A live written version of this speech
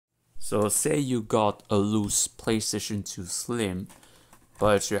So say you got a loose PlayStation 2 Slim,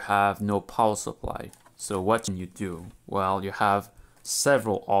 but you have no power supply. So what can you do? Well, you have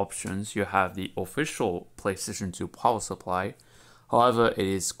several options. You have the official PlayStation 2 power supply. However, it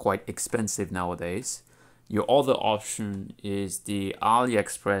is quite expensive nowadays. Your other option is the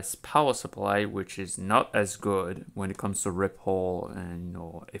AliExpress power supply, which is not as good when it comes to rip hole and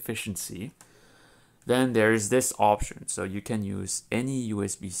efficiency. Then there is this option, so you can use any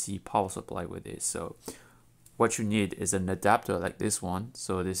USB-C power supply with this. So what you need is an adapter like this one.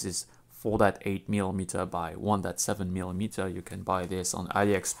 So this is 4.8mm by 1.7mm. You can buy this on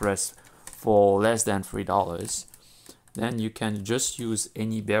AliExpress for less than $3. Then you can just use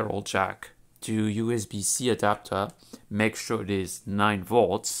any barrel jack to USB-C adapter. Make sure it is 9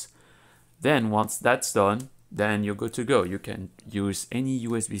 volts. Then once that's done, then you're good to go. You can use any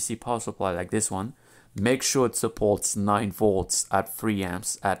USB-C power supply like this one. Make sure it supports 9 volts at 3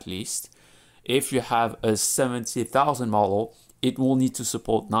 amps at least. If you have a 70,000 model, it will need to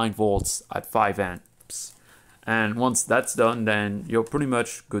support 9 volts at 5 amps. And once that's done, then you're pretty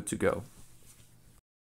much good to go.